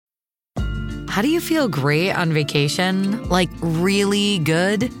How do you feel great on vacation? Like really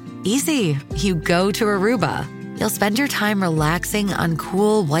good? Easy. You go to Aruba. You'll spend your time relaxing on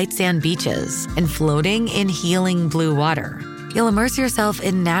cool white sand beaches and floating in healing blue water. You'll immerse yourself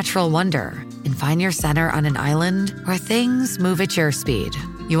in natural wonder and find your center on an island where things move at your speed.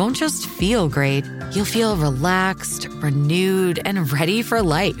 You won't just feel great, you'll feel relaxed, renewed, and ready for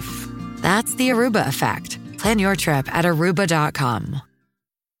life. That's the Aruba effect. Plan your trip at Aruba.com.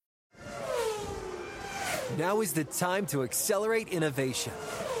 Now is the time to accelerate innovation.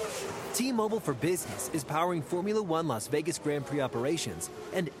 T-Mobile for Business is powering Formula One Las Vegas Grand Prix operations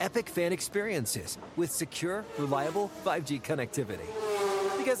and epic fan experiences with secure, reliable 5G connectivity.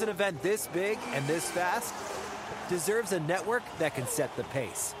 Because an event this big and this fast deserves a network that can set the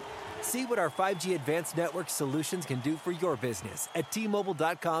pace. See what our 5G advanced network solutions can do for your business at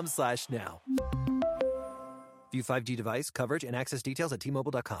T-Mobile.com/now. View 5G device coverage and access details at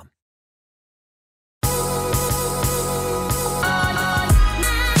T-Mobile.com.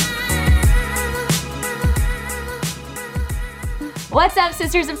 What's up,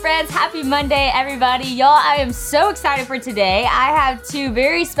 sisters and friends? Happy Monday, everybody. Y'all, I am so excited for today. I have two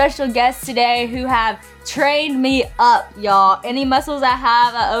very special guests today who have trained me up, y'all. Any muscles I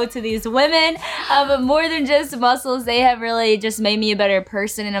have, I owe to these women. But more than just muscles, they have really just made me a better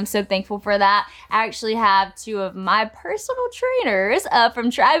person, and I'm so thankful for that. I actually have two of my personal trainers from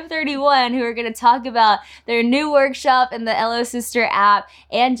Tribe 31 who are going to talk about their new workshop in the LO Sister app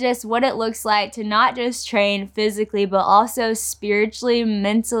and just what it looks like to not just train physically, but also spiritually,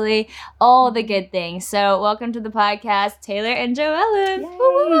 mentally, all the good things. So welcome to the podcast, Taylor and Joellen.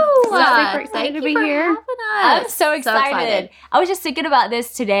 Super excited to be here. I'm so excited. I was just thinking about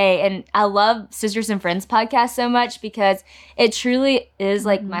this today, and I love Sisters and Friends podcast so much because it truly is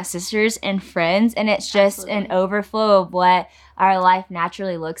like my sisters and friends, and it's just an overflow of what our life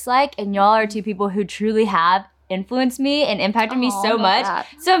naturally looks like. And y'all are two people who truly have influenced me and impacted me so much.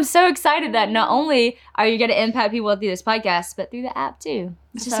 So I'm so excited that not only are you going to impact people through this podcast, but through the app too.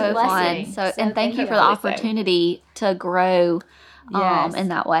 It's just a blessing. Fun. And thank you for the opportunity to grow in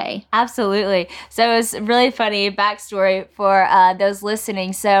that way. Absolutely. So it's really funny backstory for those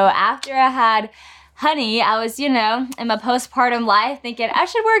listening. So after I had Honey, I was, in my postpartum life thinking I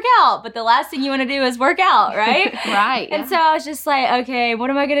should work out, but the last thing you want to do is work out, right? Right. And so I was just like, okay, what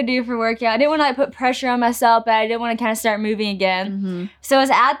am I going to do for workout? I didn't want to put pressure on myself, but I didn't want to kind of start moving again. Mm-hmm. So I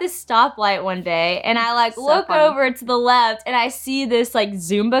was at this stoplight one day, and I look over to the left, and I see this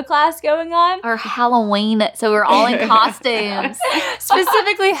Zumba class going on. Or Halloween, so we're all in costumes.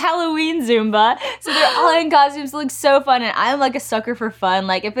 Specifically Halloween Zumba. So they're all in costumes. It looks so fun, and I'm a sucker for fun.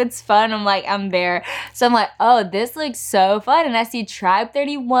 If it's fun, I'm there. So I'm like, oh, this looks so fun. And I see Tribe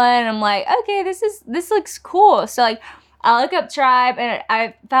 31. I'm like, okay, this looks cool. So I look up Tribe, and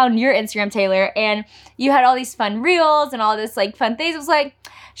I found your Instagram, Taylor, and you had all these fun reels and all this fun things. I was like,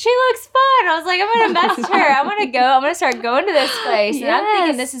 she looks fun. I was like, I'm gonna message her. I'm gonna start going to this place. And I'm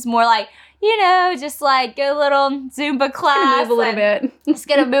thinking this is more just go little Zumba class. Move a little bit. Just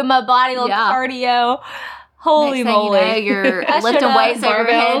gonna move my body, a little cardio. Holy moly. Next thing you know, you're lifting weights over your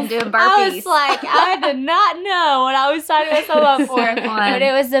head and doing burpees. I did not know what I was signing myself up for. But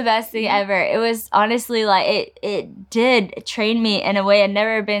it was the best thing ever. It was honestly it did train me in a way I'd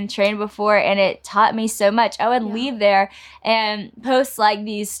never been trained before, and it taught me so much. I would leave there and post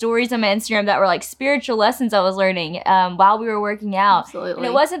these stories on my Instagram that were spiritual lessons I was learning while we were working out. Absolutely. And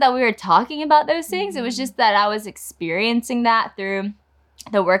it wasn't that we were talking about those things. It was just that I was experiencing that through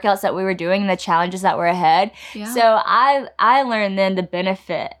the workouts that we were doing and the challenges that were ahead. Yeah. So I learned then the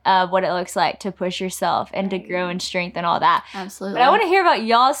benefit of what it looks like to push yourself and to grow in strength and all that. Absolutely. But I want to hear about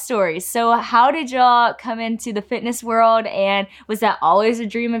y'all's stories. So how did y'all come into the fitness world, and was that always a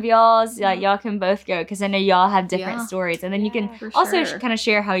dream of y'all's? Y'all can both go because I know y'all have different stories, and then you can also kind of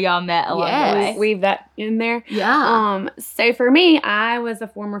share how y'all met along the way. Weave that in there. Yeah. So for me, I was a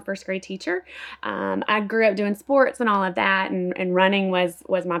former first grade teacher. I grew up doing sports and all of that, and running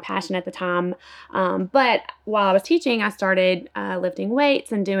was my passion at the time. But while I was teaching, I started lifting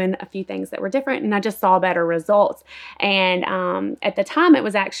weights and doing a few things that were different, and I just saw better results. And at the time, it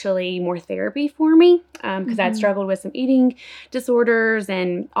was actually more therapy for me because I'd struggled with some eating disorders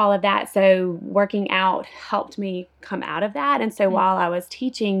and all of that. So working out helped me come out of that. And so while I was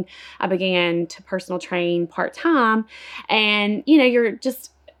teaching, I began to personal train part-time. And, you're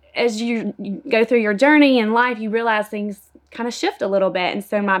just, as you go through your journey in life, you realize things kind of shift a little bit. And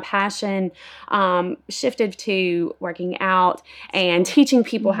so my passion shifted to working out and teaching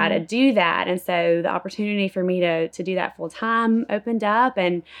people how to do that. And so the opportunity for me to do that full time opened up,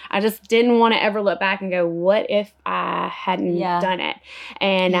 and I just didn't want to ever look back and go, what if I hadn't done it?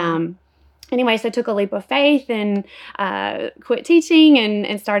 And anyway, so I took a leap of faith and quit teaching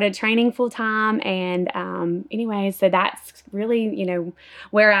and started training full time. And anyway, so that's really,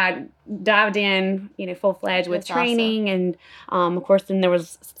 where I dived in, full fledged with training. Awesome. And of course, then there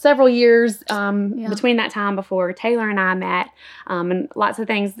was several years between that time before Taylor and I met, and lots of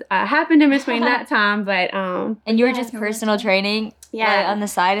things happened in between that time. But and you were just personal training, on the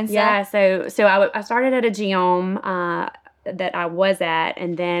side and stuff. Yeah, so I started at a gym that I was at,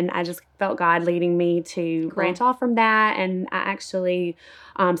 and then I just felt God leading me to branch off from that, and I actually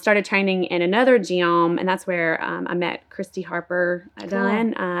started training in another gym, and that's where I met Christy Harper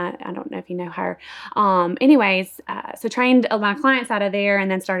Dunn. I don't know if you know her. So trained my clients out of there,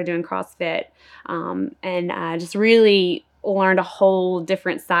 and then started doing CrossFit, and just really learned a whole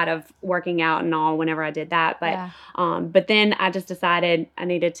different side of working out and all whenever I did that. But then I just decided I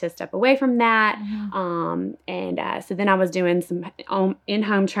needed to step away from that. So then I was doing some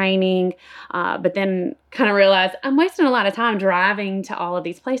in-home training, but then kind of realized I'm wasting a lot of time driving to all of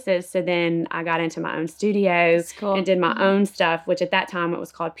these places. So then I got into my own studio and did my own stuff, which at that time it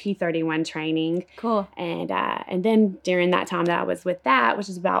was called P31 Training. Cool. And then during that time that I was with that, which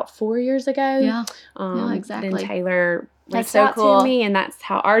is about 4 years ago. Exactly. Then Taylor reached out to me, and that's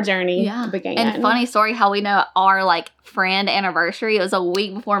how our journey began. And funny story, how we know our friend anniversary. It was a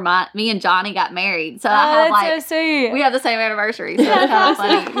week before me and Johnny got married. So I have so sweet. We have the same anniversary. So it's kind of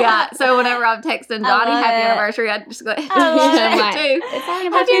funny. Yeah. So whenever I'm texting Johnny happy anniversary, I just go, I love it too. It's happy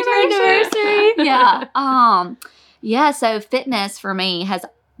anniversary. Yeah. So fitness for me has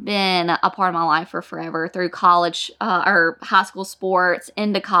been a part of my life for forever, through college or high school sports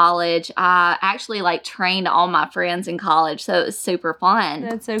into college. I actually trained all my friends in college, so it was super fun.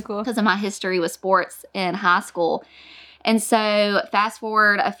 That's so cool. Because of my history with sports in high school. And so fast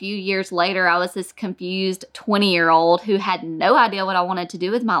forward a few years later, I was this confused 20-year-old who had no idea what I wanted to do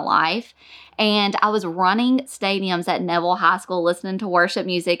with my life. And I was running stadiums at Neville High School, listening to worship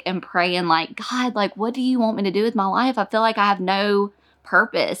music and praying God, what do you want me to do with my life? I feel like I have no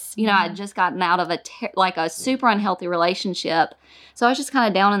purpose. I'd just gotten out of a super unhealthy relationship. So I was just kind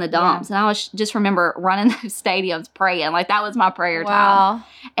of down in the dumps. And I was just remember running those stadiums praying. That was my prayer time.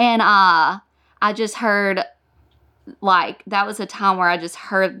 And I just heard, that was a time where I just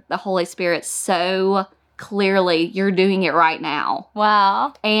heard the Holy Spirit so clearly, you're doing it right now.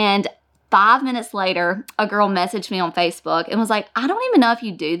 Wow. And 5 minutes later, a girl messaged me on Facebook and was like, I don't even know if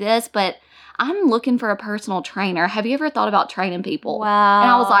you do this, but I'm looking for a personal trainer. Have you ever thought about training people? Wow. And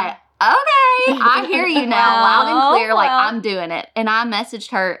I was like, okay, I hear you now, loud and clear. I'm doing it. And I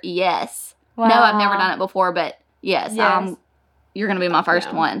messaged her, yes. Wow. No, I've never done it before, but yes. You're going to be my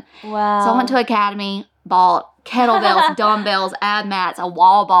first one. Wow. So I went to Academy, bought kettlebells, dumbbells, ab mats, a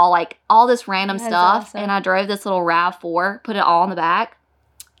wall ball, all this random stuff. Awesome. And I drove this little RAV4, put it all in the back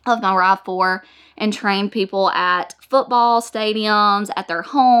of my RAV4, and trained people at football stadiums, at their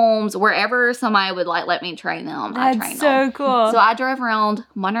homes, wherever somebody would let me train them. I trained them. So cool. So I drove around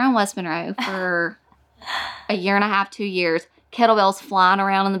West Monroe for a year and a half, 2 years, kettlebells flying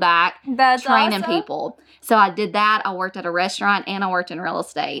around in the back, training people. So I did that. I worked at a restaurant and I worked in real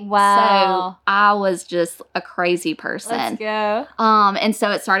estate. Wow. So I was just a crazy person. Let's go. And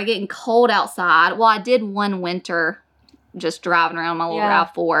so it started getting cold outside. Well, I did one winter just driving around my little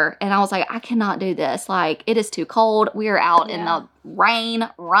RAV4, and I was like, I cannot do this. It is too cold. We are out in the rain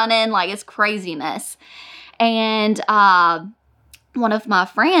running. It's craziness. And one of my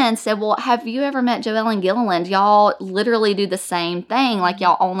friends said, well, have you ever met Joelle and Gilliland? Y'all literally do the same thing.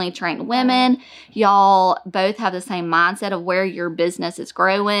 Y'all only train women. Y'all both have the same mindset of where your business is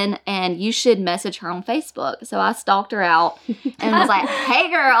growing, and you should message her on Facebook. So I stalked her out and was like, hey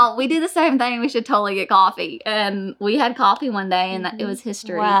girl, we do the same thing. We should totally get coffee. And we had coffee one day, and it was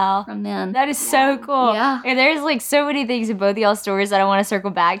history from then. That is so cool. Yeah. And there's so many things in both of y'all's stories that I want to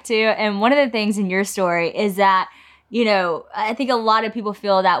circle back to. And one of the things in your story is that I think a lot of people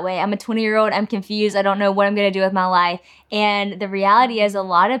feel that way. I'm a 20-year-old. I'm confused. I don't know what I'm going to do with my life. And the reality is a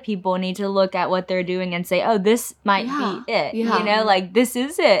lot of people need to look at what they're doing and say, oh, this might be it. This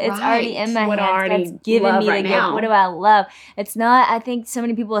is it. It's already in my hands. It's giving me the gift. What do I love? It's not, I think so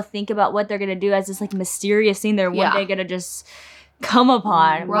many people think about what they're going to do as this mysterious thing they're one day going to just come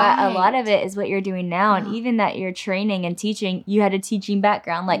upon. But a lot of it is what you're doing now. And even that you're training and teaching, you had a teaching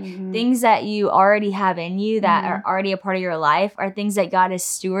background. Things that you already have in you that are already a part of your life are things that God is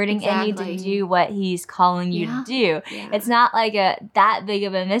stewarding in you to do what he's calling you to do. It's not that big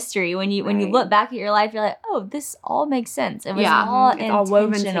of a mystery. When you look back at your life, you're like, oh, this all makes sense. It was all intentional. All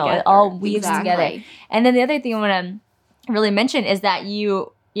woven together. It all weaves together. And then the other thing I want to really mention is that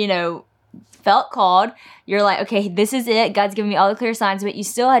you felt called. You're like, okay, this is it. God's giving me all the clear signs, but you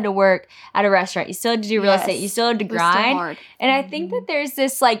still had to work at a restaurant. You still had to do real estate. You still had to grind. And I think that there's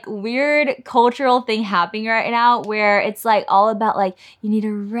this like weird cultural thing happening right now where it's like all about like you need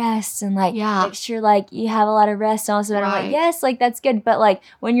to rest and like make sure like you have a lot of rest and all this. And I'm like, yes, like that's good. But like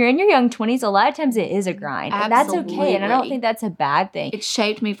when you're in your young 20s, a lot of times it is a grind. And that's okay. And I don't think that's a bad thing. It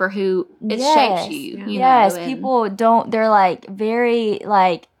shaped me for who it shaped you. You know, and people don't, they're like very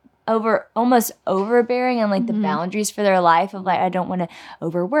like almost overbearing on like the boundaries for their life of like, I don't want to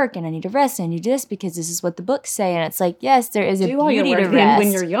overwork and I need to rest and I need this because this is what the books say. And it's like, yes, there is a beauty to rest.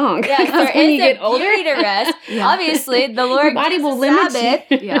 When you're young. Yes, there is a beauty to rest. Obviously, the Lord your body will limit Sabbath,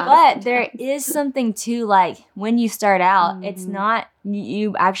 but there is something to like when you start out, it's not,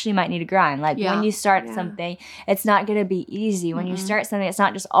 you actually might need to grind. Like when you start something, it's not going to be easy. When you start something, it's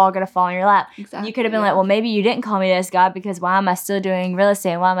not just all going to fall in your lap. Exactly. You could have been like, well, maybe you didn't call me this, God, because why am I still doing real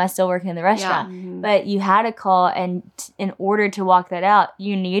estate? Why am I still working in the restaurant? But you had a call, and in order to walk that out,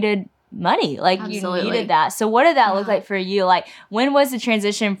 you needed money. Like you needed that. So what did that look like for you? Like when was the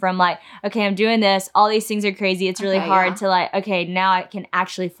transition from like, okay, I'm doing this, all these things are crazy, it's really hard to like, okay, now I can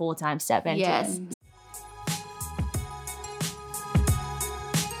actually full-time step into it.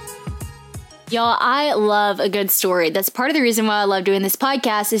 Y'all, I love a good story. That's part of the reason why I love doing this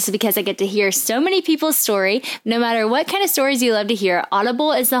podcast is because I get to hear so many people's story. No matter what kind of stories you love to hear,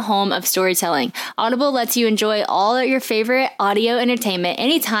 Audible is the home of storytelling. Audible lets you enjoy all of your favorite audio entertainment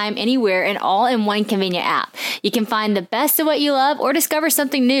anytime, anywhere, and all in one convenient app. You can find the best of what you love or discover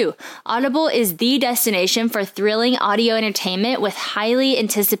something new. Audible is the destination for thrilling audio entertainment with highly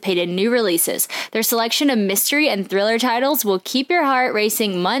anticipated new releases. Their selection of mystery and thriller titles will keep your heart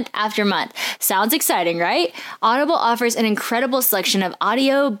racing month after month. Sounds exciting, right? Audible offers an incredible selection of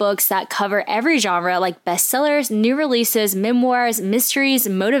audio books that cover every genre like bestsellers, new releases, memoirs, mysteries,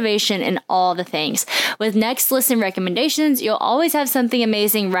 motivation, and all the things. With next listen recommendations, you'll always have something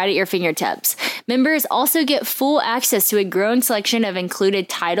amazing right at your fingertips. Members also get full access to a growing selection of included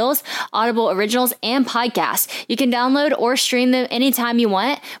titles, Audible originals, and podcasts. You can download or stream them anytime you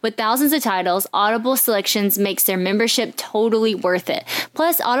want. With thousands of titles, Audible Selections makes their membership totally worth it.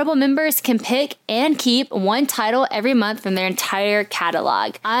 Plus, Audible members can pick and keep one title every month from their entire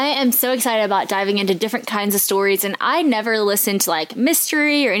catalog. I am so excited about diving into different kinds of stories, and I never listened to like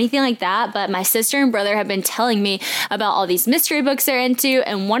mystery or anything like that, but my sister and brother have been telling me about all these mystery books they're into,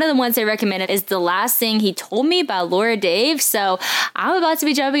 and one of the ones they recommended is The Last Thing He Told Me by Laura Dave, so I'm about to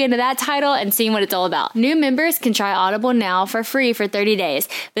be jumping into that title and seeing what it's all about. New members can try Audible now for free for 30 days.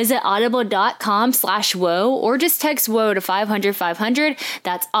 Visit audible.com/whoa or just text whoa to 500-500.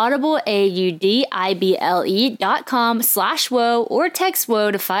 That's Audible, audible.com/whoa or text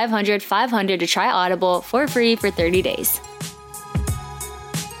whoa to 500-500 to try Audible for free for 30 days.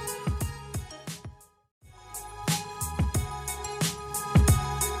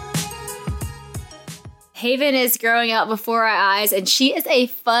 Haven is growing up before our eyes, and she is a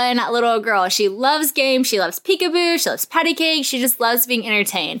fun little girl. She loves games, she loves peekaboo, she loves patty cake, she just loves being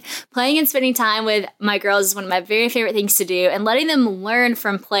entertained. Playing and spending time with my girls is one of my very favorite things to do, and letting them learn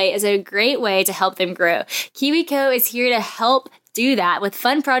from play is a great way to help them grow. KiwiCo is here to help do that with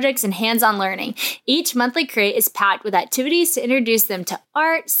fun projects and hands-on learning. Each monthly crate is packed with activities to introduce them to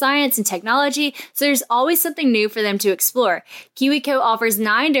art, science, and technology, so there's always something new for them to explore. KiwiCo offers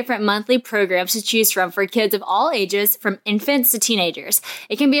 9 different monthly programs to choose from for kids of all ages, from infants to teenagers.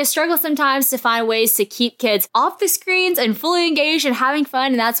 It can be a struggle sometimes to find ways to keep kids off the screens and fully engaged and having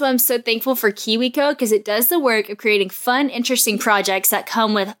fun, and that's why I'm so thankful for KiwiCo, because it does the work of creating fun, interesting projects that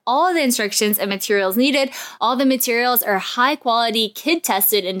come with all the instructions and materials needed. All the materials are high quality, kid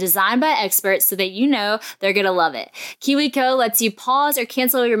tested, and designed by experts so that you know they're gonna love it. KiwiCo lets you pause or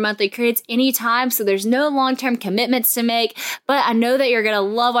cancel your monthly crates anytime, so there's no long-term commitments to make, but I know that you're gonna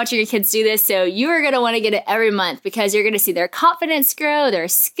love watching your kids do this, so you are gonna wanna get it every month because you're gonna see their confidence grow, their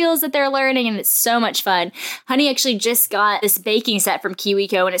skills that they're learning, and it's so much fun. Honey actually just got this baking set from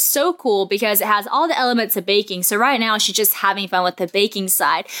KiwiCo, and it's so cool because it has all the elements of baking, so right now she's just having fun with the baking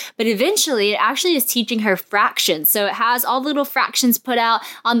side, but eventually it actually is teaching her fractions, so it has all the little fractions put out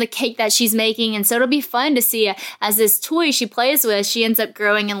on the cake that she's making, and so it'll be fun to see as this toy she plays with, she ends up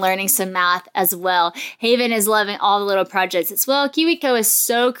growing and learning some math as well. Haven is loving all the little projects as well. KiwiCo is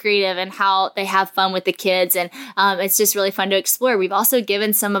so creative in how they have fun with the kids, and it's just really fun to explore. We've also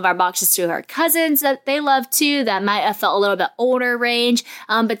given some of our boxes to our cousins that they love too, that might have felt a little bit older range,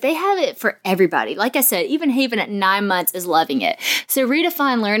 but they have it for everybody. Like I said, even Haven at 9 months is loving it. So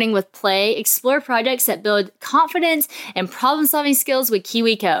redefine learning with play, explore projects that build confidence and problem problem-solving skills with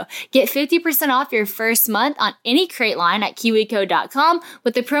KiwiCo. Get 50% off your first month on any crate line at KiwiCo.com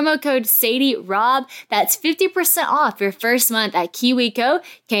with the promo code SadieRob. That's 50% off your first month at KiwiCo,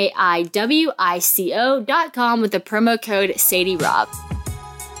 KiwiCo.com with the promo code SadieRob.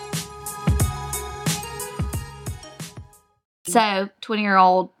 So,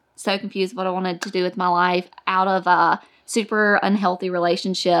 20-year-old, so confused what I wanted to do with my life out of a super unhealthy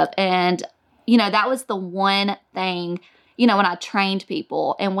relationship. And, that was the one thing, when I trained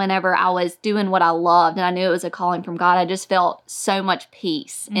people and whenever I was doing what I loved and I knew it was a calling from God, I just felt so much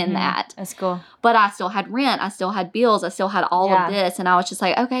peace in that. That's cool. But I still had rent. I still had bills. I still had all of this. And I was just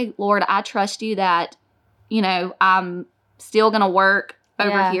like, okay, Lord, I trust you that, I'm still going to work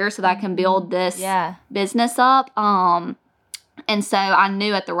over here so that I can build this business up. And so I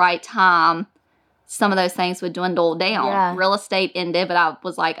knew at the right time, some of those things would dwindle down. Yeah. Real estate ended, but I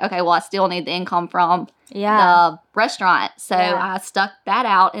was like, okay, well, I still need the income from the restaurant. So I stuck that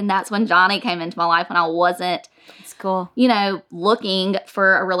out. And that's when Johnny came into my life when I wasn't, It's cool. looking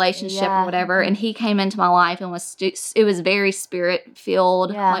for a relationship or whatever. And he came into my life and it was very spirit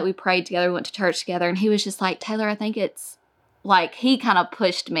filled. Yeah. Like we prayed together, we went to church together. And he was just like, Taylor, I think it's like, he kind of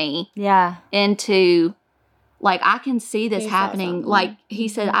pushed me into like, I can see this happening. Like he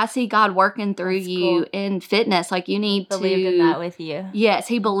said, I see God working through you in fitness. Like you need Believed in that with you. Yes,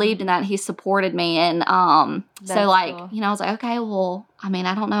 he believed in that. And he supported me. And so like, cool. I was like, okay, well, I mean,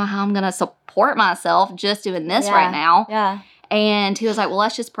 I don't know how I'm going to support myself just doing this right now. Yeah. And he was like, well,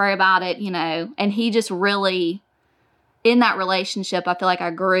 let's just pray about it, And he just really, in that relationship, I feel like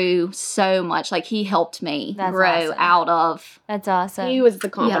I grew so much. Like he helped me grow awesome. out of. That's awesome. He was the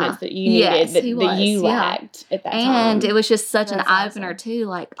confidence that you needed that you lacked at that time. And it was just such an eye-opener too.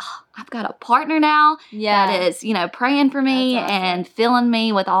 Like, oh, I've got a partner now that is, praying for me and filling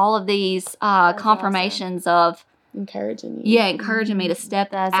me with all of these confirmations of encouraging you. Yeah, encouraging me to step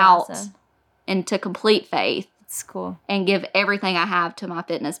out into complete faith. It's cool. And give everything I have to my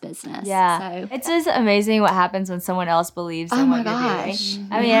fitness business. Yeah. So. It's just amazing what happens when someone else believes in what you're doing.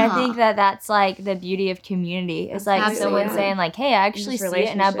 I mean, I think that's like the beauty of community. It's like someone saying like, hey, I actually see it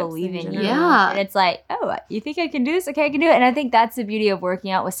and I believe in you. Yeah. And it's like, oh, you think I can do this? Okay, I can do it. And I think that's the beauty of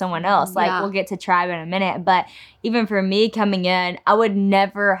working out with someone else. Like we'll get to tribe in a minute. But even for me coming in, I would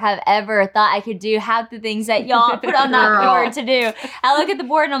never have ever thought I could do half the things that y'all put on that board to do. I look at the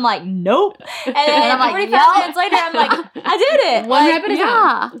board and I'm like, nope. And then I'm like, 45 minutes later, I'm like, I did it. One rep at a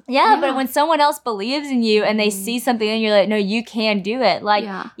time. Yeah, but when someone else believes in you and they see something and you're like, no, you can do it. Like,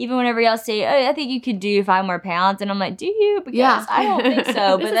 even whenever y'all say, oh, I think you could do 5 more pounds. And I'm like, do you? Because I don't think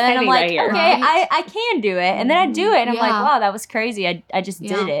so. But then I'm like, okay, I can do it. And then I do it. And I'm like, wow, that was crazy. I just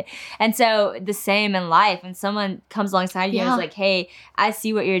did it. And so the same in life. When someone comes alongside you and is like, hey, I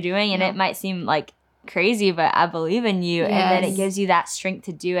see what you're doing. And it might seem like crazy, but I believe in you. And then it gives you that strength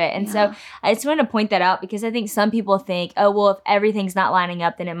to do it. And so I just want to point that out because I think some people think, oh, well, if everything's not lining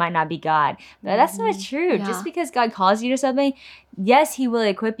up, then it might not be God. But that's not true. Just because God calls you to something, yes, he will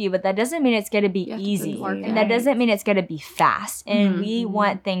equip you, but that doesn't mean it's going to be easy. And that doesn't mean it's going to be fast. And we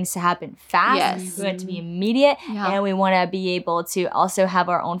want things to happen fast. Yes. We want it to be immediate. And we want to be able to also have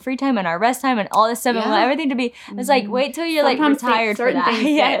our own free time and our rest time and all this stuff. And we want everything to be, it's like, wait till you're Sometimes like retired for that.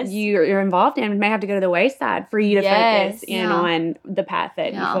 Things that you're involved in may have to go to the wayside for you to focus in on the path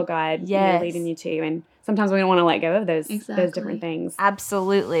that you feel God leading you to. And sometimes we don't want to let go of those different things.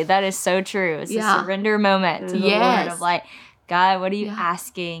 Absolutely. That is so true. It's a surrender moment to the Lord of like, God, what are you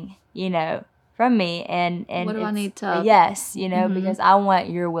asking, from me? And what do I need to? Yes, because I want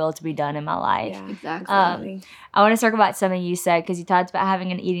your will to be done in my life. Yeah, exactly. I want to circle back to something you said because you talked about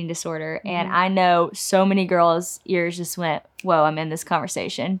having an eating disorder. And I know so many girls' ears just went, whoa, I'm in this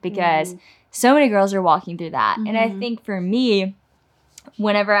conversation because so many girls are walking through that. And I think for me,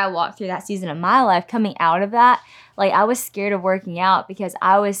 whenever I walked through that season of my life, coming out of that, like I was scared of working out because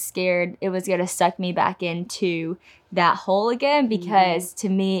I was scared it was going to suck me back into that hole again because to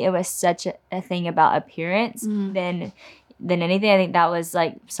me it was such a thing about appearance than anything. I think that was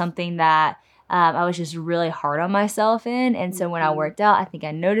like something that I was just really hard on myself in. And so when I worked out, I think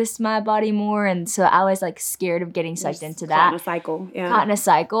I noticed my body more. And so I was like scared of getting sucked into that. Caught in a cycle. Yeah. Caught in a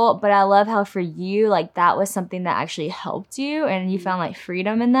cycle. But I love how for you, like that was something that actually helped you and you found like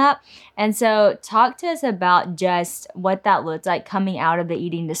freedom in that. And so talk to us about just what that looked like coming out of the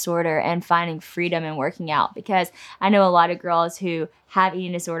eating disorder and finding freedom in working out. Because I know a lot of girls who have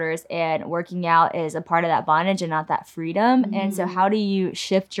eating disorders and working out is a part of that bondage and not that freedom. And so how do you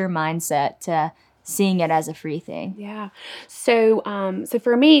shift your mindset to seeing it as a free thing. Yeah. So, so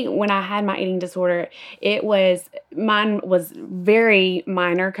for me, when I had my eating disorder, mine was very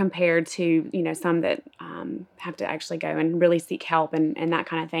minor compared to, some that have to actually go and really seek help and that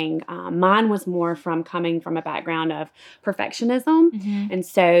kind of thing. Mine was more from coming from a background of perfectionism. And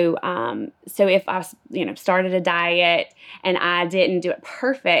so, so if I, started a diet and I didn't do it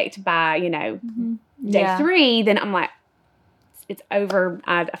perfect by, day 3, then I'm like, it's over.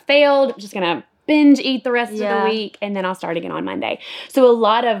 I failed. I'm just going to binge eat the rest of the week, and then I'll start again on Monday. So a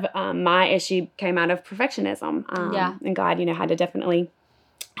lot of my issue came out of perfectionism. And God, had to definitely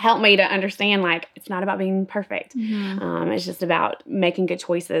help me to understand, like, it's not about being perfect. It's just about making good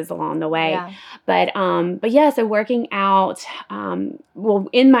choices along the way. But yeah, so working out,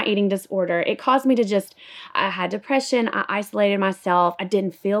 in my eating disorder, it caused me to I had depression. I isolated myself. I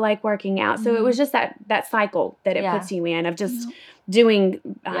didn't feel like working out. So it was just that cycle that it puts you in of just doing,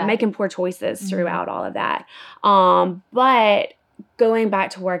 making poor choices throughout all of that. But going back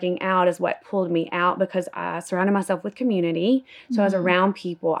to working out is what pulled me out, because I surrounded myself with community. So I was around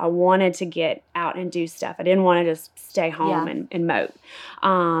people. I wanted to get out and do stuff. I didn't want to just stay home and mope.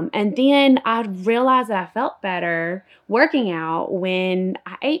 And then I realized that I felt better working out when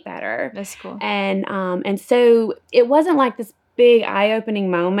I ate better. That's cool. And so it wasn't like this big eye-opening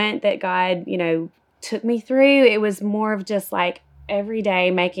moment that God, took me through. It was more of just like every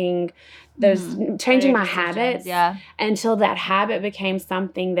day making those, changing my habits until that habit became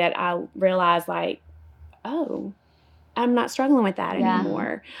something that I realized, like, oh, I'm not struggling with that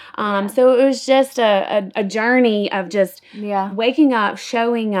anymore. So it was just a journey of just waking up,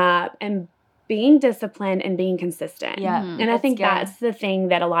 showing up, and being disciplined and being consistent. And I think that's the thing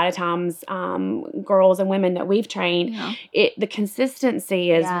that a lot of times girls and women that we've trained, the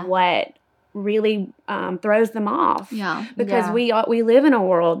consistency is what really throws them off. Because we live in a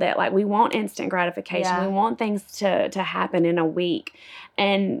world that, like, we want instant gratification. We want things to happen in a week.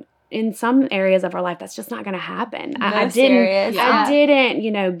 And in some areas of our life, that's just not going to happen. I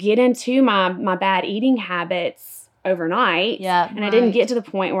didn't, get into my bad eating habits overnight. And I didn't get to the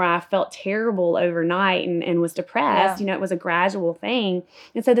point where I felt terrible overnight and was depressed. It was a gradual thing.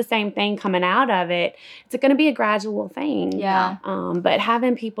 And so the same thing coming out of it, it's going to be a gradual thing. But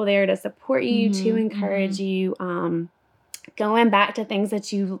having people there to support you, to encourage you, going back to things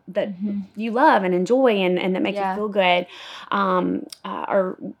that you love and enjoy and that make you feel good,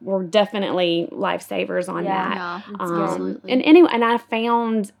 were definitely lifesavers on that. Absolutely. And I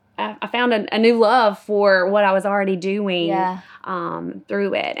found a new love for what I was already doing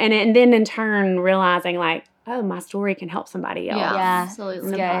through it. And then in turn realizing, like, oh, my story can help somebody else. Absolutely.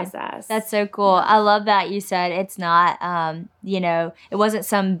 In the process. That's so cool. I love that you said it's not, it wasn't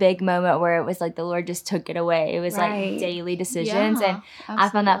some big moment where it was like the Lord just took it away. It was like daily decisions. And I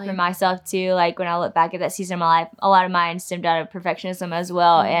found that for myself too. Like, when I look back at that season of my life, a lot of mine stemmed out of perfectionism as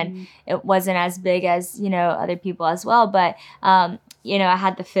well. And it wasn't as big as, other people as well. But, I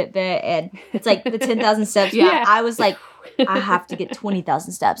had the Fitbit, and it's like the 10,000 steps. I was like, I have to get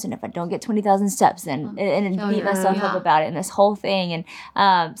 20,000 steps. And if I don't get 20,000 steps, then and beat myself up about it and this whole thing.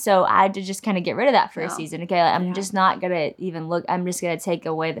 And so I had to just kind of get rid of that for a season. Okay, like, I'm just not going to even look. I'm just going to take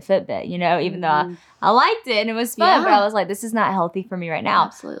away the Fitbit, even though I liked it and it was fun. But I was like, this is not healthy for me right now.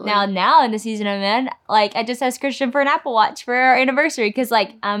 Absolutely. Now in the season I'm in, like, I just asked Christian for an Apple Watch for our anniversary, because,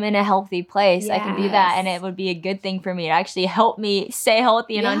 like, I'm in a healthy place. I can do that, and it would be a good thing for me to actually help me stay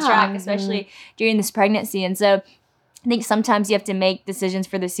healthy and on track, especially during this pregnancy. And so I think sometimes you have to make decisions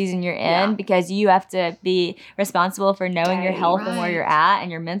for the season you're in, because you have to be responsible for knowing your health and where you're at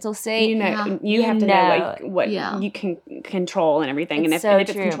and your mental state. You have to know what you can control and everything. And if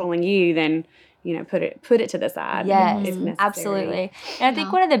it's controlling you, then put it to the side. Yes, if necessary. Absolutely. And I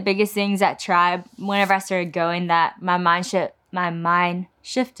think one of the biggest things at Tribe, whenever I started going, that my mindset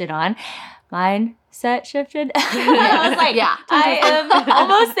shifted on. Mindset shifted. I was like, I am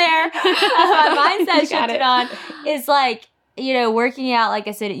almost there. My mindset shifted on is like, working out, like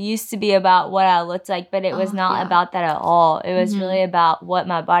I said, it used to be about what I looked like, but it was not about that at all. It was really about what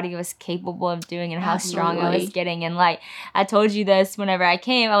my body was capable of doing and how strong I was getting. And, like, I told you this whenever I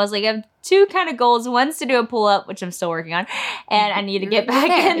came, I was like, I have two kind of goals. One's to do a pull-up, which I'm still working on, and I need to get back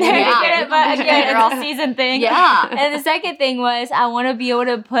in there to get it, but again, it's all season thing. And the second thing was, I want to be able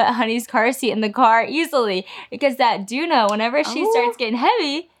to put Honey's car seat in the car easily, because that Duna, whenever she starts getting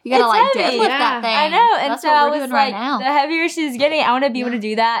heavy, you gotta, like, deadlift that thing. I know. And that's so I was like, the heavier she's getting, I want to be able to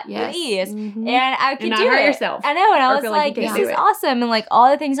do that with ease. And I could do it. Yourself. I know. And I was like, this is awesome. And, like, all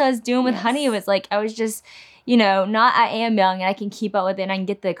the things I was doing with Honey was like, I was just, not I am young and I can keep up with it and I can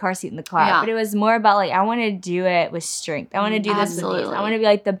get the car seat in the car. Yeah. But it was more about like, I want to do it with strength. I want to do this with Absolutely. ease. I want to be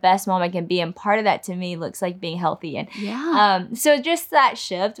like the best mom I can be. And part of that to me looks like being healthy. And Yeah. so just that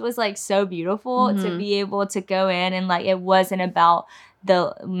shift was like so beautiful to be able to go in and like, it wasn't about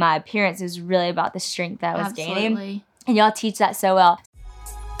my appearance. It was really about the strength that I was gaining. Absolutely. And y'all teach that so well.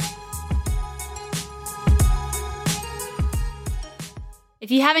 If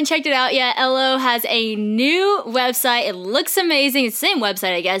you haven't checked it out yet, LO has a new website. It looks amazing. It's the same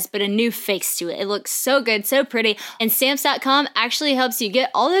website, I guess, but a new face to it. It looks so good, so pretty. And Stamps.com actually helps you get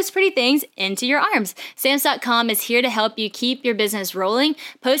all those pretty things into your arms. Stamps.com is here to help you keep your business rolling.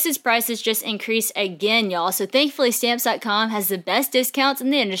 Postage prices just increased again, y'all. So thankfully, Stamps.com has the best discounts in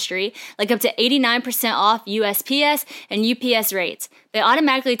the industry, like up to 89% off USPS and UPS rates. They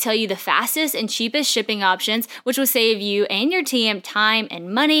automatically tell you the fastest and cheapest shipping options, which will save you and your team time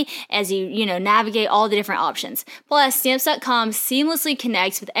and money as you navigate all the different options. Plus, Stamps.com seamlessly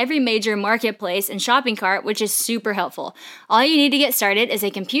connects with every major marketplace and shopping cart, which is super helpful. All you need to get started is a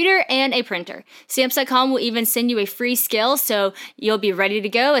computer and a printer. Stamps.com will even send you a free scale, so you'll be ready to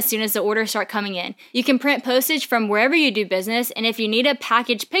go as soon as the orders start coming in. You can print postage from wherever you do business, and if you need a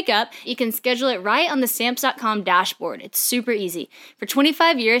package pickup, you can schedule it right on the Stamps.com dashboard. It's super easy. For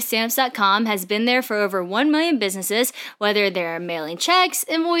 25 years, Stamps.com has been there for over 1 million businesses, whether they're mailing checks,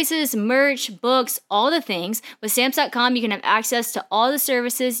 invoices, merch, books, all the things. With Stamps.com, you can have access to all the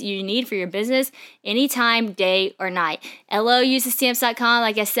services you need for your business anytime, day or night. LO uses Stamps.com.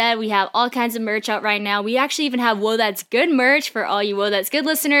 Like I said, we have all kinds of merch out right now. We actually even have Whoa That's Good merch for all you Whoa That's Good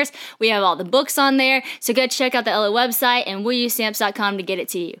listeners. We have all the books on there, so go check out the LO website and we'll use Stamps.com to get it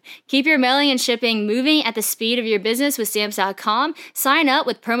to you. Keep your mailing and shipping moving at the speed of your business with Stamps.com. Sign up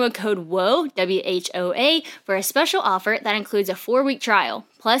with promo code WHOA, WHOA, for a special offer that includes a 4-week trial,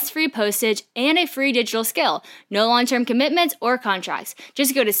 plus free postage and a free digital scale. No long-term commitments or contracts.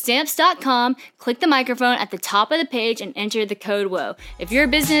 Just go to Stamps.com, click the microphone at the top of the page, and enter the code WHOA. If you're a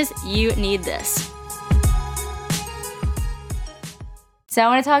business, you need this. So I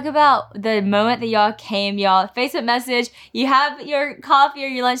want to talk about the moment that y'all came, Facebook message, you have your coffee or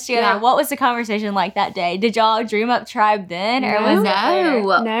your lunch together. Yeah. What was the conversation like that day? Did y'all dream up Tribe then? Or was it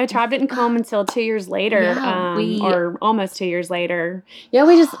later? No, Tribe didn't come until 2 years later, Yeah, or almost 2 years later. Yeah,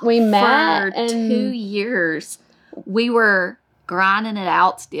 we met for and 2 years. We were grinding it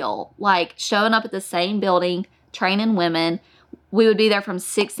out still, like showing up at the same building, training women. We would be there from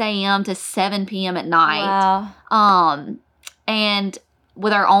 6 a.m. to 7 p.m. at night. Wow. And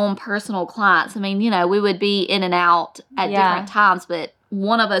with our own personal clients. I mean, we would be in and out at different times, but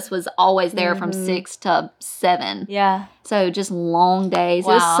one of us was always there from 6 to 7. Yeah. So just long days.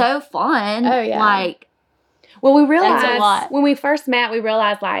 Wow. It was so fun. Oh, yeah. Like, well, we That's a realized lot. when we first met, we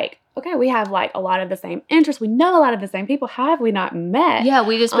realized like, okay, we have like a lot of the same interests. We know a lot of the same people. How have we not met? yeah,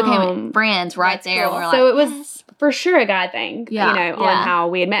 we just became friends right that's there. cool. We're like, So it was yes. for sure a God thing, Yeah. on how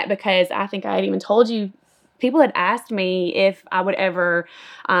we had met, because I think I had even told you, people had asked me if I would ever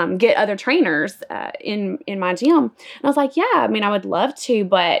get other trainers in my gym. And I was like, yeah, I mean, I would love to,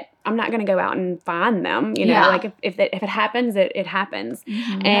 but I'm not going to go out and find them. Yeah. Like if it happens, it happens.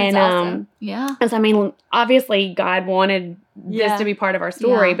 Mhm. And That's awesome. Yeah. and so, I mean, obviously God wanted this to be part of our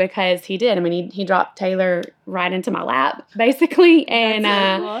story, Yeah. because he did. I mean, he dropped Taylor right into my lap, basically. And,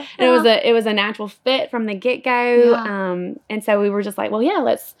 That's so cool. and it was a natural fit from the get-go. Yeah. And so we were just like, well, yeah,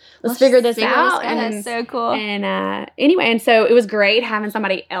 let's figure this out. That's so cool. And anyway, and so it was great having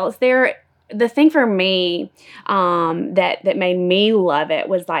somebody else there. The thing for me that made me love it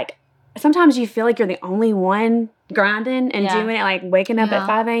was like, sometimes you feel like you're the only one grinding and doing it, like waking up Yeah. at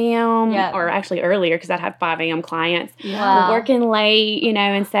 5 a.m. Yeah. or actually earlier, because I'd have 5 a.m. clients. Wow. Working late,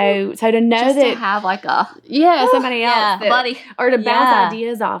 and so to know Just that to have like a somebody else yeah. that- buddy. or to bounce Yeah.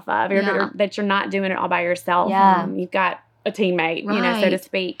 ideas off of, or Yeah. that you're not doing it all by yourself. Yeah. You've got a teammate, so Right. to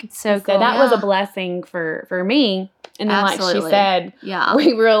speak. So So cool. that was a Yeah. blessing for me. And then, like she Absolutely. said, Yeah.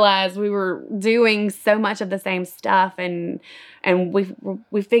 we realized we were doing so much of the same stuff, and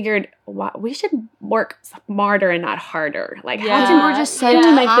we figured we should work smarter and not harder. Like, Yeah. how can We're just so how do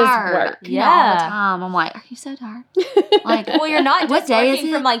we make this tired. work? All Yeah. the time. I'm like, are you so tired? Like, Well, you're not What just day is working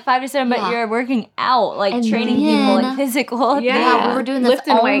it? from like 5 to 7, but Yeah. you're working out, like And training people, then- like physical. Yeah, Yeah, we were doing this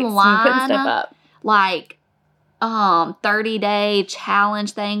lifting weights and putting online, stuff up. like 30-day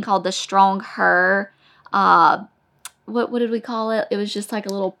challenge thing called the Strong Her. What did we call it? It was just like a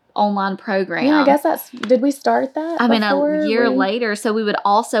little online program. Yeah, I guess did we start that? I mean, before a year we- later, so we would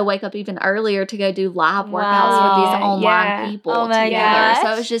also wake up even earlier to go do live workouts Wow. with these online Yeah. people Oh my together. gosh.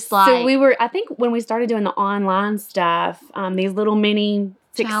 So it was just like, So we were, I think when we started doing the online stuff, these little mini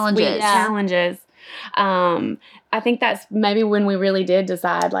 6-week Challenges. Yeah. challenges, I think that's maybe when we really did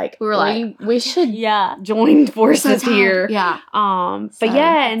decide, like, We were like, we should Yeah. join forces So here. yeah. But So,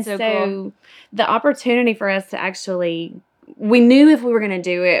 yeah, and that's so so cool. the opportunity for us to actually, we knew if we were going to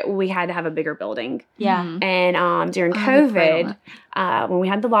do it, we had to have a bigger building. Yeah. Mhm. And during I would pray on COVID, when we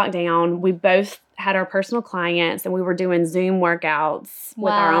had the lockdown, we both had our personal clients, and we were doing Zoom workouts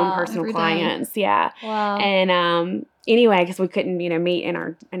with our own Wow. personal Every day. clients. Yeah. Wow. And anyway, because we couldn't, meet in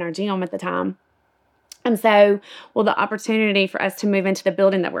our gym at the time. And so, well, the opportunity for us to move into the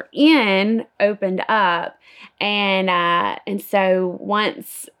building that we're in opened up. And so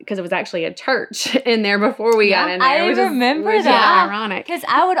once, because it was actually a church in there before we got in there. I which is- remember which is that. ironic. Because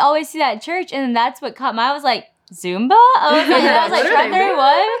I would always see that at church, and that's what caught my eye. I was like, Zumba? I was like, What are Trevor, they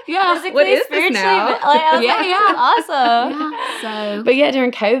what? Yeah. Physically, What is this spiritually, now? but, like, I was Yeah, like, yeah. awesome. Yeah. So But yeah,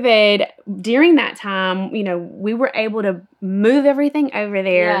 during COVID, during that time, we were able to move everything over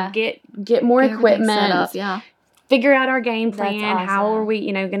there, Yeah. get more everything's set equipment, up, yeah. figure out our game That's plan. How awesome. are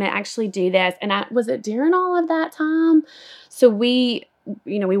we, going to actually do this? And was it during all of that time? So we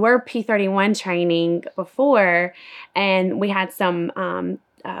were P31 training before, and we had some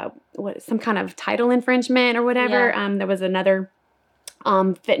some kind of title infringement or whatever. Yeah. There was another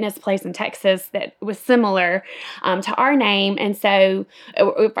fitness place in Texas that was similar to our name, and so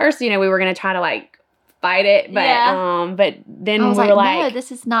at first, we were going to try to like fight it, but Yeah. but then I was we were like, no,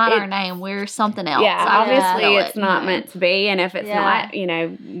 this is not our it- name. We're something else. yeah, I can obviously feel it's it, not you know. meant to be, and if it's Yeah.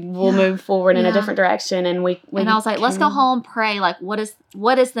 not, we'll move forward in a Yeah. different direction. And we And I was like, let's go can- home, pray. Like, what is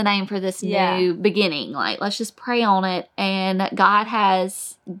the name for this Yeah. new beginning? Like, let's just pray on it. And God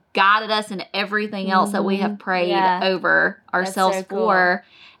has guided us in everything else that we have prayed Yeah. over ourselves so cool. for.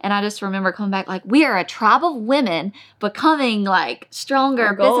 And I just remember coming back like, we are a tribe of women becoming like stronger.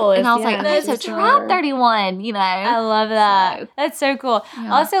 Our goal and I is, was like, yeah, no, so just tribe stronger. 31, I love that. So- That's so cool.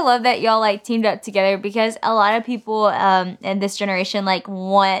 Yeah. I also love that y'all like teamed up together, because a lot of people in this generation like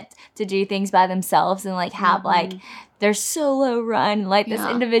want to do things by themselves and like have like their solo run, like this Yeah.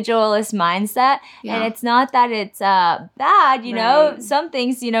 individualist mindset. Yeah. And it's not that it's bad, you know. Right. Some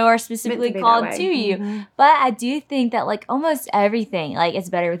things, are specifically be that called way. to you. Mhm. But I do think that like almost everything like is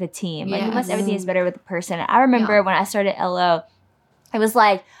better with a team. Like almost Yes. everything is better with a person. I remember Yeah. when I started LO, it was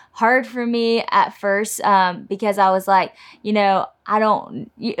like hard for me at first because I was like,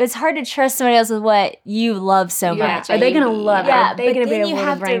 it's hard to trust somebody else with what you love so Yeah. much. Are they gonna Maybe. love Yeah, it? Are they but gonna be then able you to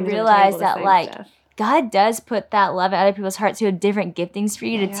have to bring to the realize table the that, same like, stuff? God does put that love in other people's hearts who have different giftings for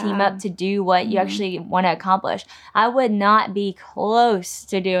you to team Yeah. up to do what you actually want to accomplish. I would not be close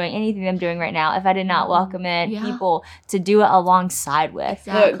to doing anything I'm doing right now if I did not welcome in Yeah. people to do it alongside with.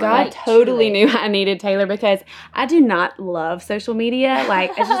 Exactly. Look, God Like, totally truly. knew I needed Taylor, because I do not love social media.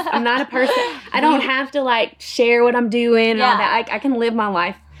 Like, I'm not a person. I don't have to like share what I'm doing and all Yeah. that. I can live my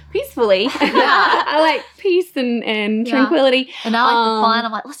life peacefully. I like peace and Yeah. tranquility. And I like the Um, fun.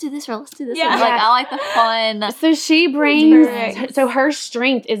 I'm like, let's do this, or let's do this. Yeah. Yeah. Like, I like the fun. So she brings, Perfect. so her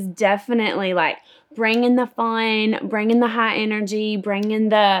strength is definitely like bringing the fun, bringing the high energy, bringing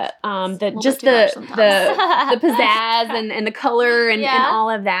the little just bit too the much the pizzazz and the color and Yeah. all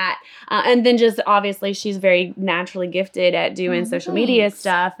of that. And then just obviously she's very naturally gifted at doing social media thanks.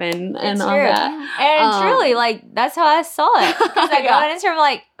 stuff and It's all true. that. And truly, like, that's how I saw it. Because I go Yeah. on Instagram,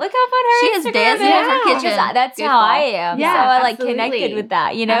 like, look how fun her She is Instagram dancing is. in her Because kitchen. that's Beautiful. how I am. Yeah, so I, like, absolutely. connected with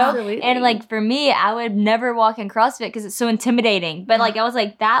that, Absolutely. And, like, for me, I would never walk in CrossFit because it's so intimidating. But, like, I was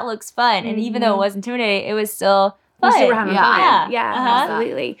like, that looks fun. And even though it was intimidating, it was still We fun. still were having Yeah. fun. Yeah. Yeah, Uh-huh.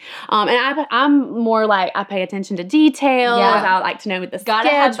 absolutely. And I'm more like, I pay attention to details. Yeah. I like to know with the Gotta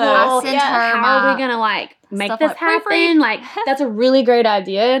have schedule. both. I sent her How my are we gonna like make stuff this like proofread. happen? Like, that's a really great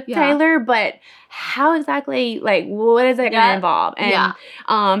idea, Yeah. Taylor. But how exactly? Like, what is it Yeah. gonna involve? And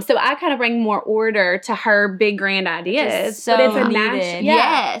Yeah. so I kind of bring more order to her big grand ideas. so but it's a needed. natural,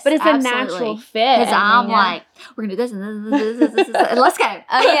 Yes, But it's absolutely. a natural fit. Because I'm Yeah. like, we're gonna do this and this, and let's go.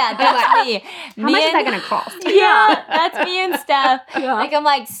 Oh, yeah, that's me. how much is that and- gonna cost? Yeah, that's me and Steph. Yeah. Like, I'm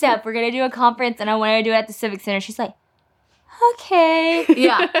like, Steph, we're going to do a conference and I want to do it at the Civic Center. She's like, okay.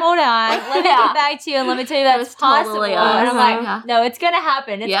 Yeah. Hold on. Let me Yeah. get back to you and let me tell you that's That's possible. totally And I'm us. like, Yeah. no, it's going to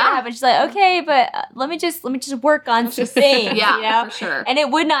happen. It's Yeah. going to happen. She's like, okay, but let me just work on some things, Yeah, you know? for sure. And it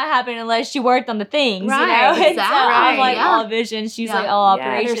would not happen unless she worked on the things, Right, you know? And so exactly. I'm like Yeah. all vision. She's Yeah. like all Yeah,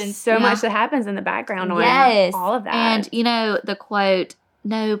 operations. there's so Yeah. much that happens in the background on Yes. all of that. And the quote,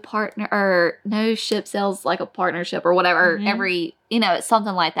 no partner or no ship sails like a partnership or whatever, Mhm. it's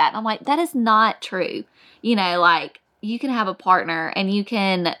something like that. And I'm like, that is not true. Like, you can have a partner and you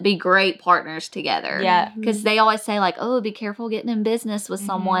can be great partners together. Yeah. Because they always say, like, oh, be careful getting in business with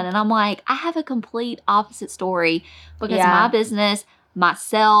someone. And I'm like, I have a complete opposite story because Yeah. my business,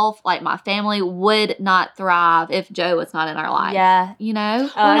 myself, like my family would not thrive if Joe was not in our life. Yeah. You know?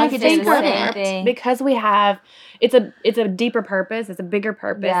 Oh, I Like, could it say just the same wouldn't. thing. because we have it's a deeper purpose, it's a bigger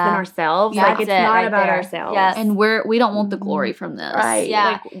purpose Yeah. than ourselves. Yeah. Like it's That's it not right about there. ourselves. Yes. And we don't want the glory from this. Right.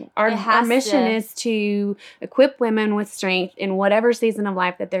 Yeah. Like our It has mission to- is to equip women with strength in whatever season of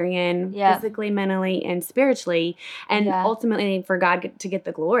life that they're in, Yeah. physically, mentally, and spiritually, and Yeah. ultimately for God to get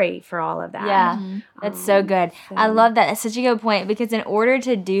the glory for all of that. Yeah. Mhm. That's so good. I so- love that. That's such a good point because in order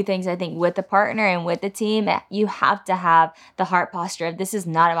to do things, I think, with a partner and with the team, you have to have the heart posture of this is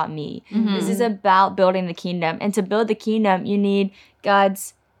not about me. This is about building the kingdom. And to build the kingdom, you need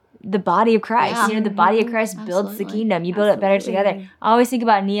the body of Christ. Yeah. You know, the body of Christ builds the Absolutely. kingdom. You build it better together. Absolutely. I always think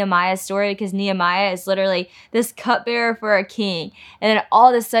about Nehemiah's story because Nehemiah is literally this cupbearer for a king. And then all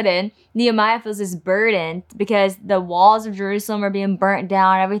of a sudden, Nehemiah feels this burden because the walls of Jerusalem are being burnt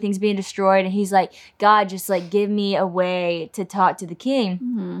down, everything's being destroyed. And he's like, God, just like give me a way to talk to the king.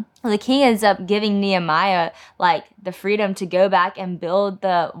 Mhm. Well, the king ends up giving Nehemiah like the freedom to go back and build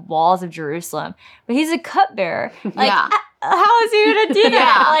the walls of Jerusalem. But he's a cupbearer. Like, Yeah. how is he gonna do that?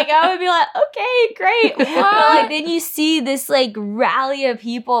 Yeah. Like, I would be like, okay, great. But like, then you see this like rally of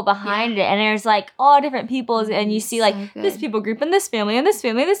people behind it, and there's like all different peoples, and you see like So this good. people group and this family and this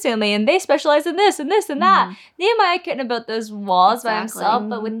family and this family, and they specialize in this and this and that. Mhm. Nehemiah couldn't have built those walls by Exactly. himself,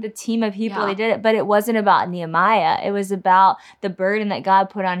 but with the team of people, Yeah. they did it. But it wasn't about Nehemiah. It was about the burden that God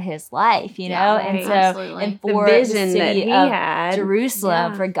put on his life, you know? Yeah, and right. so, Absolutely. and The for vision the that city he of had.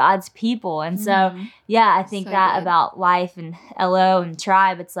 Jerusalem, Yeah. for God's people. And so, Mhm. yeah, I think So that good. about life and LO and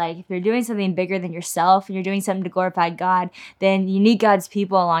tribe. It's like if you're doing something bigger than yourself and you're doing something to glorify God, then you need God's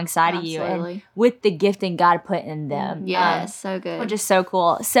people alongside of you and Absolutely. with the gifting God put in them. Yes, so good. Which is so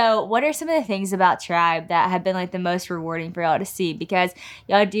cool. So, what are some of the things about Tribe that have been like the most rewarding for y'all to see? Because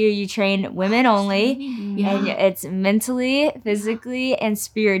you train women only, Yeah. and it's mentally, physically, and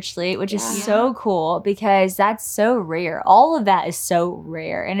spiritually, which is Yeah. so cool because that's so rare. All of that is so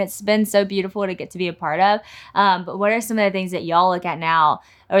rare, and it's been so beautiful to get to be a part of. But what are some of the things that y'all look at now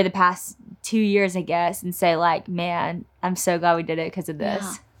over the past 2 years, I guess, and say like, man, I'm so glad we did it because of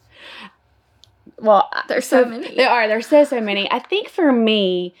this. Well, There's so many. There's so many. I think for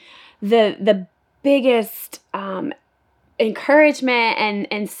me, the biggest encouragement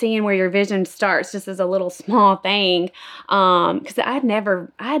and seeing where your vision starts just as a little small thing, because I had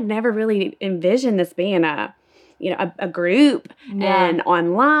never really envisioned this being a group Yeah. and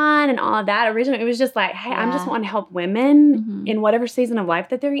online and all of that. Originally, it was just like, hey, I'm just Yeah. wanting to help women Mhm. in whatever season of life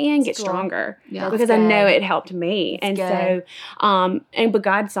that they're in get cool. stronger. Yeah. Because That's I know good. it helped me. That's And so, but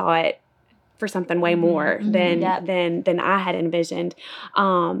God saw it for something way more than Yep. than I had envisioned.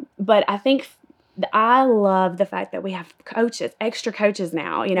 But I think I love the fact that we have coaches, extra coaches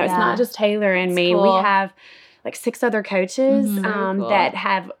now. You know, it's Yeah. not just Taylor and It's me. cool. We have like 6 other coaches Mhm. Very cool. that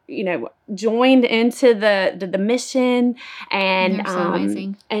have, joined into the mission and They're so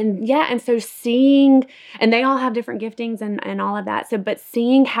amazing. And yeah, and so seeing, and they all have different giftings and all of that. So, but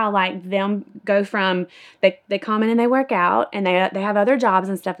seeing how like them go from they come in and they work out and they have other jobs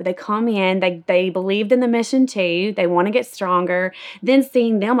and stuff, but they come in, they believed in the mission too. They want to get stronger. Then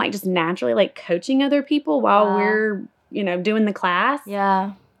seeing them like just naturally like coaching other people while Wow. we're doing the class.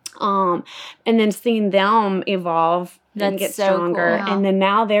 Yeah. And then seeing them evolve and That's get so stronger, cool. and then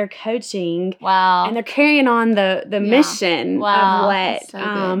now they're coaching. Wow. And they're carrying on the mission Wow. That's so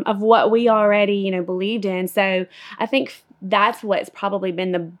good. of what we already believed in. So I think that's what's probably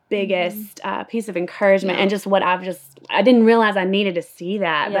been the biggest piece of encouragement, Yeah. and just what I didn't realize I needed to see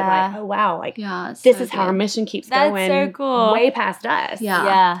that, but Yeah. like, oh wow, like Yeah, it's this so is how our good. mission keeps That's going, so cool. way past us. Yeah.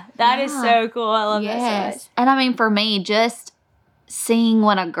 Yeah. That is Yeah. so cool. I love that so much. Yes. And I mean, for me, just seeing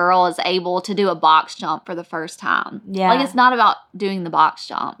when a girl is able to do a box jump for the first time. Yeah. Like, it's not about doing the box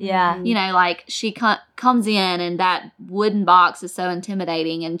jump. Yeah. You know, like she comes in and that wooden box is so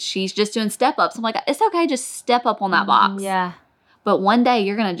intimidating and she's just doing step ups. I'm like, it's okay, just step up on that box. Yeah. But one day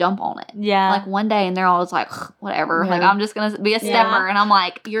you're going to jump on it. Yeah. Like one day, and they're always like, whatever. Yeah. Like, I'm just going to be a stepper. Yeah. And I'm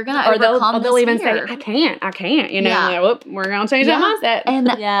like, you're going to Or overcome they'll this even fear. say, I can't, Yeah. like, whoop, we're going to change Yeah. that mindset.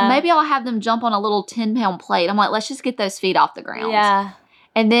 And Yeah. maybe I'll have them jump on a little 10-pound plate. I'm like, let's just get those feet off the ground. Yeah.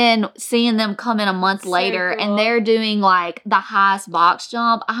 And then seeing them come in a month So later cool. and they're doing like the highest box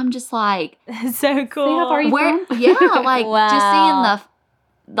jump, I'm just like, That's so cool. See how far you where? from? Yeah, like just seeing Wow.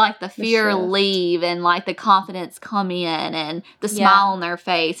 the fear shift. leave and like the confidence come in and the Yeah. smile on their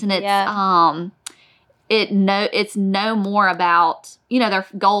face, and it's Yeah. it's no more about their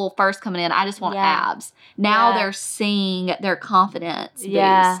goal first coming in, I just want abs. Now they're seeing their confidence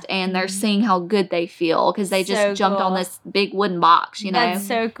boost, and they're seeing how good they feel because they just jumped on this big wooden box, That's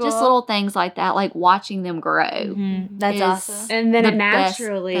so cool. Just little things like that, like watching them grow. That's awesome. And then it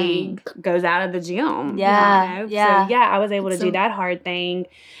naturally goes out of the gym. Yeah. So I was able to do that hard thing.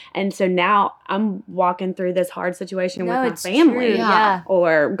 And so now I'm walking through this hard situation with my family,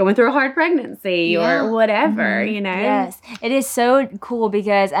 or going through a hard pregnancy, or whatever, Yes, it is so cool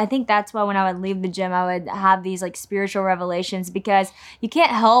because I think that's why when I would leave the gym, I would have these like spiritual revelations because you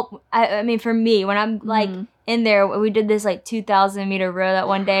can't help. I mean, for me, when I'm like in there, we did this like 2,000 meter row that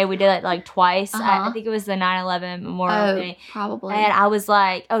one day. We did it like twice. I think it was the 9/11 Memorial Day. Probably. And I was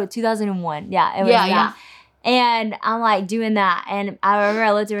like, 2001. Yeah, it was that. And I'm like doing that. And I remember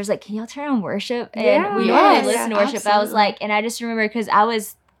I looked at her, I was like, can y'all turn on worship? And we normally listen to worship. But I was like, and I just remember because I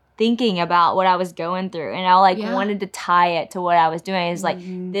was thinking about what I was going through. And I like wanted to tie it to what I was doing. It's like,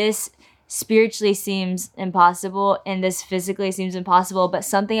 this spiritually seems impossible and this physically seems impossible, but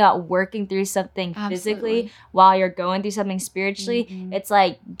something about working through something physically while you're going through something spiritually, it's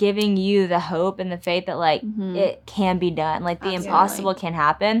like giving you the hope and the faith that like it can be done, like the impossible can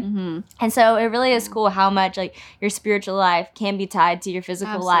happen. And so it really is cool how much like your spiritual life can be tied to your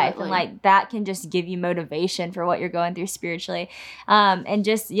physical life, and like that can just give you motivation for what you're going through spiritually. And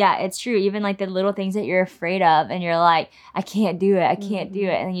just it's true, even like the little things that you're afraid of and you're like, I can't do it, I can't do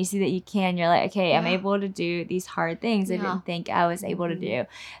it, and then you see that you can. You're like, okay, I'm able to do these hard things I didn't think I was able to do.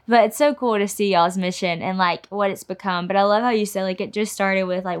 But it's so cool to see y'all's mission and like what it's become. But I love how you said like it just started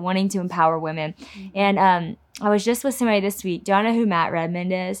with like wanting to empower women. And I was just with somebody this week. Do y'all know who Matt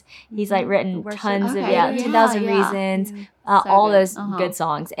Redmond is? He's like written tons of 10,000 Reasons, all those good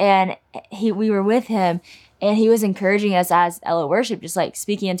songs. And we were with him. And he was encouraging us as Ella Worship, just like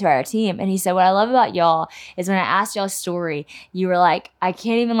speaking into our team. And he said, what I love about y'all is when I asked y'all's story, you were like, I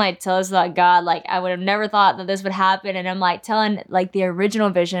can't even like tell us about God. Like I would have never thought that this would happen. And I'm like telling like the original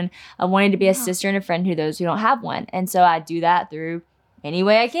vision of wanting to be a sister and a friend to those who don't have one. And so I do that through any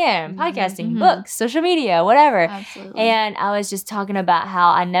way I can, podcasting, books, social media, whatever. Absolutely. And I was just talking about how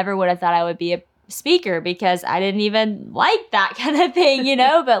I never would have thought I would be a speaker because I didn't even like that kind of thing,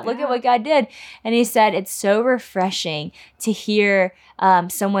 but look at what God did. And he said it's so refreshing to hear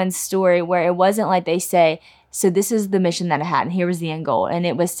someone's story where it wasn't like they say, so this is the mission that I had, and here was the end goal, and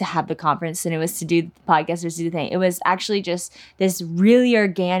it was to have the conference, and it was to do the podcast, or to do the thing. It was actually just this really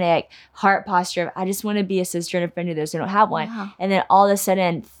organic heart posture of, I just want to be a sister and a friend to those who don't have one. Yeah. And then all of a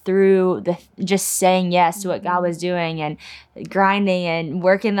sudden, through the just saying yes to what God was doing, and grinding and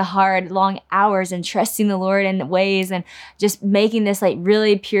working the hard, long hours, and trusting the Lord in ways, and just making this like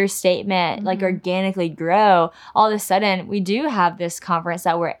really pure statement, like organically grow. All of a sudden, we do have this conference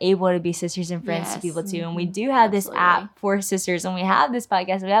that we're able to be sisters and friends to people too, and we do have this app for sisters, and we have this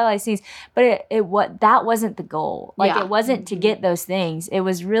podcast, we have all these things, but that wasn't the goal. Like it wasn't to get those things. It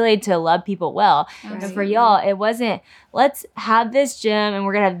was really to love people well. Right. And for y'all, it wasn't, let's have this gym and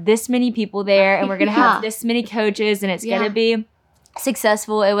we're gonna have this many people there and we're gonna have this many coaches and it's gonna be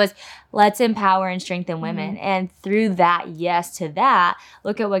successful. It was, let's empower and strengthen women. And through that yes to that,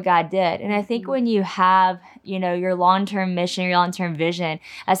 look at what God did. And I think when you have your long-term mission, your long-term vision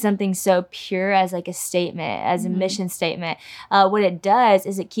as something so pure as like a statement, as a mission statement, what it does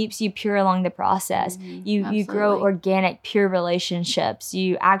is it keeps you pure along the process. You grow organic, pure relationships.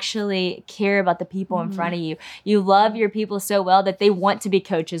 You actually care about the people in front of you. You love your people so well that they want to be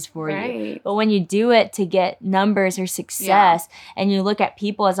coaches for you. But when you do it to get numbers or success and you look at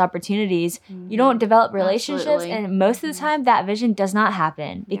people as opportunities, you don't develop relationships. And most of the time that vision does not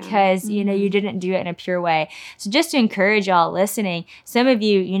happen because, you didn't do it in a pure way. So just to encourage y'all listening, some of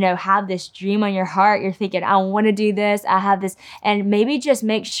you, have this dream on your heart. You're thinking, I want to do this. I have this. And maybe just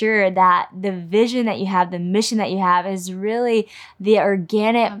make sure that the vision that you have, the mission that you have is really the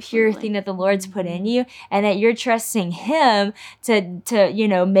organic, pure thing that the Lord's put in you, and that you're trusting Him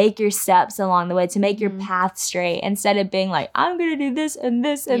to make your steps along the way, to make your path straight, instead of being like, I'm going to do this and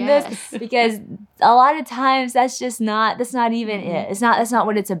this and this, because a lot of times that's not even it. That's not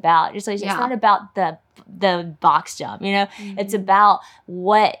what it's about. It's not about the box jump, it's about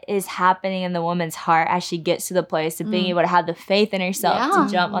what is happening in the woman's heart as she gets to the place of being able to have the faith in herself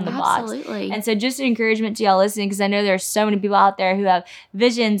to jump on the box. And so just an encouragement to y'all listening, because I know there's so many people out there who have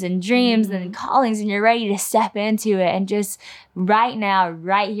visions and dreams and callings, and you're ready to step into it, and just right now,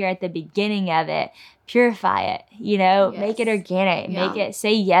 right here at the beginning of it, purify it, make it organic, make it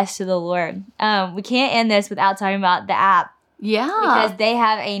say yes to the Lord. We can't end this without talking about the app. Yeah. Because they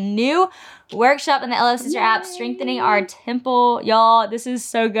have a new workshop in the LO Sister app, strengthening our temple. Y'all, this is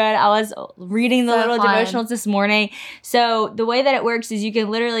so good. I was reading the little devotionals this morning. So the way that it works is you can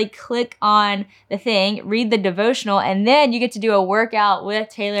literally click on the thing, read the devotional, and then you get to do a workout with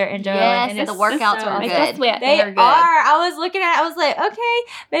Taylor and Joellen. Yes, and the workouts are good. They are. I was looking at it, I was like,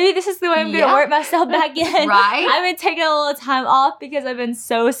 okay, maybe this is the way I'm going to work myself back in. Right? I've been taking a little time off because I've been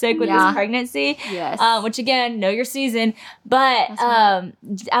so sick with this pregnancy. Yes. Which again, know your season. But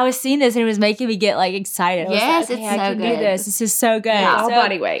I was seeing this and it was making me get like excited. Yes, I was like, okay, it's so I can good. do this. This is so good. Yeah, all So,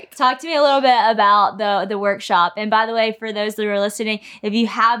 body weight. talk to me a little bit about the workshop. And by the way, for those that are listening, if you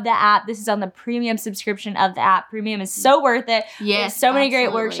have the app, this is on the premium subscription of the app. Premium is so worth it. Yes, There's so many great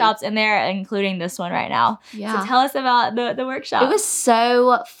absolutely. workshops in there, including this one right now. Yeah. So tell us about the workshop. It was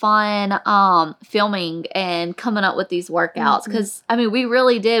so fun filming and coming up with these workouts because I mean we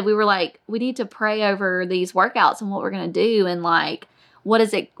really did. We were like, we need to pray over these workouts and what we're gonna do and like what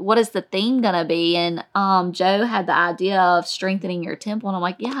is the theme gonna be? And Joe had the idea of strengthening your temple, and I'm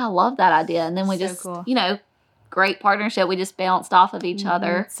like, yeah, I love that idea. And then we So just cool. great partnership. We just bounced off of each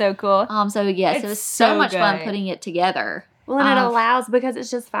other. So cool. So yes, It's it was so much fun good. putting it together. Well, and it allows, because it's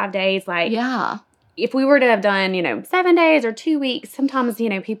just 5 days, like, Yeah. if we were to have done, 7 days or 2 weeks, sometimes,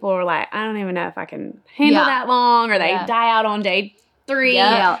 people are like, I don't even know if I can handle that long, or they die out on day 3.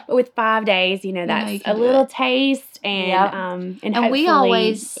 Yeah. But with 5 days, you that's can a do little it. taste, and And hopefully we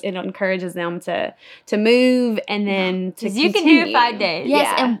always- it encourages them to move and then to 'Cause you can continue. do 5 days.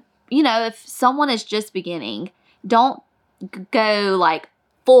 Yes, Yeah. and if someone is just beginning, don't go like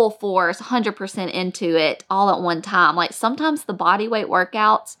full force, 100% into it all at one time. Like sometimes the body weight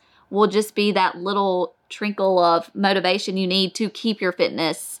workouts will just be that little trickle of motivation you need to keep your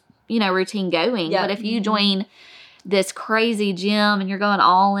fitness, routine going. Yep. But if you join this crazy gym and you're going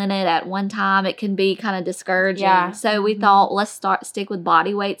all in it at one time, it can be kind of discouraging. Yeah. So we thought, let's stick with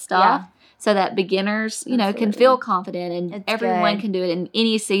body weight stuff. Yeah. So that beginners, can Absolutely. feel confident and It's everyone good. can do it in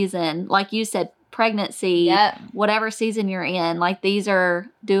any season. Like you said, pregnancy, Yep. whatever season you're in, like these are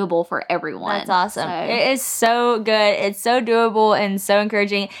doable for everyone. That's awesome. So- It is so good. It's so doable and so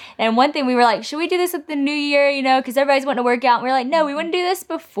encouraging. And one thing we were like, should we do this at the new year? Because everybody's wanting to work out. And we're like, no, we want to do this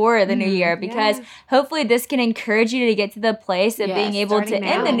before the new year because hopefully this can encourage you to get to the place of Yes, being able to starting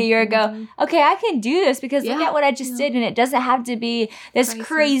end the now. new year and go, okay, I can do this because look Yeah. at what I just did. And it doesn't have to be this Crazy.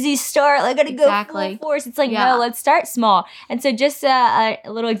 crazy start. Like, I gotta go Exactly. full force. It's like, Yeah. no, let's start small. And so just a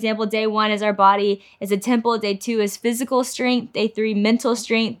little example, day 1 is our body is a temple. Day 2 is physical strength. Day 3, mental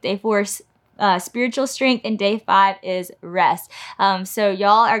strength. Day 4, spiritual strength, and day 5 is rest. So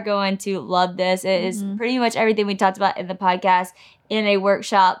y'all are going to love this. It is pretty much everything we talked about in the podcast in a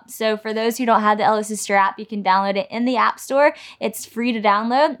workshop. So for those who don't have the LO Sister app, you can download it in the App Store. It's free to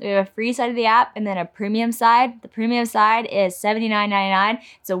download. We have a free side of the app and then a premium side. The premium side is $79.99.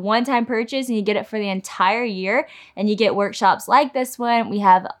 It's a one-time purchase and you get it for the entire year. And you get workshops like this one. We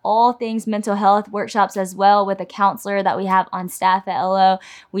have all things mental health workshops as well with a counselor that we have on staff at LO.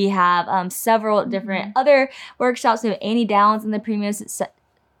 We have several different other workshops. We have Annie Downs in the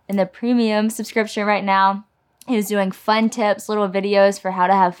premium subscription right now. Who's doing fun tips, little videos for how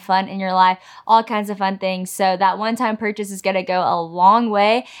to have fun in your life, all kinds of fun things. So that one-time purchase is going to go a long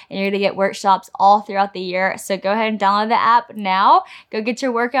way, and you're going to get workshops all throughout the year. So go ahead and download the app now. Go get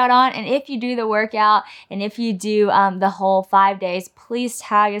your workout on. And if you do the workout and if you do the whole 5 days, please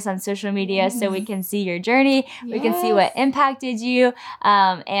tag us on social media so we can see your journey. We can see what impacted you.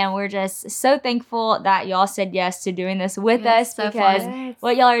 And we're just so thankful that y'all said yes to doing this with us so because fun.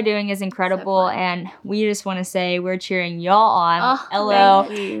 what y'all are doing is incredible. fun. And we just want to say we're cheering y'all on. Oh, LO.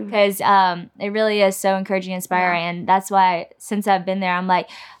 Thank you. Because it really is so encouraging and inspiring. And that's why since I've been there, I'm like,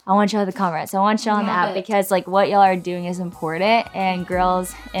 I want y'all at the conference. I want y'all on the Love app it. because like what y'all are doing is important and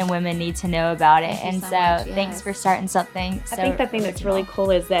girls and women need to know about it. Thank you And so so much, thanks yes. for starting something. I think the thing that's really cool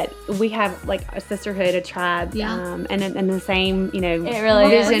is that we have like a sisterhood, a tribe, and the same, It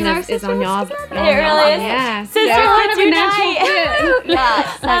really is. vision Look at our is on y'all's. sisters It really is. Yeah. Sisterhood unite.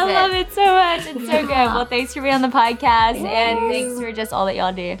 Yeah, so I good. love it so much. It's so good. Well, thanks for being on the podcast and you. thanks for just all that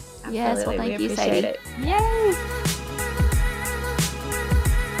y'all do. Yes, well, Absolutely. thank We you, appreciate Sadie. it. Yay!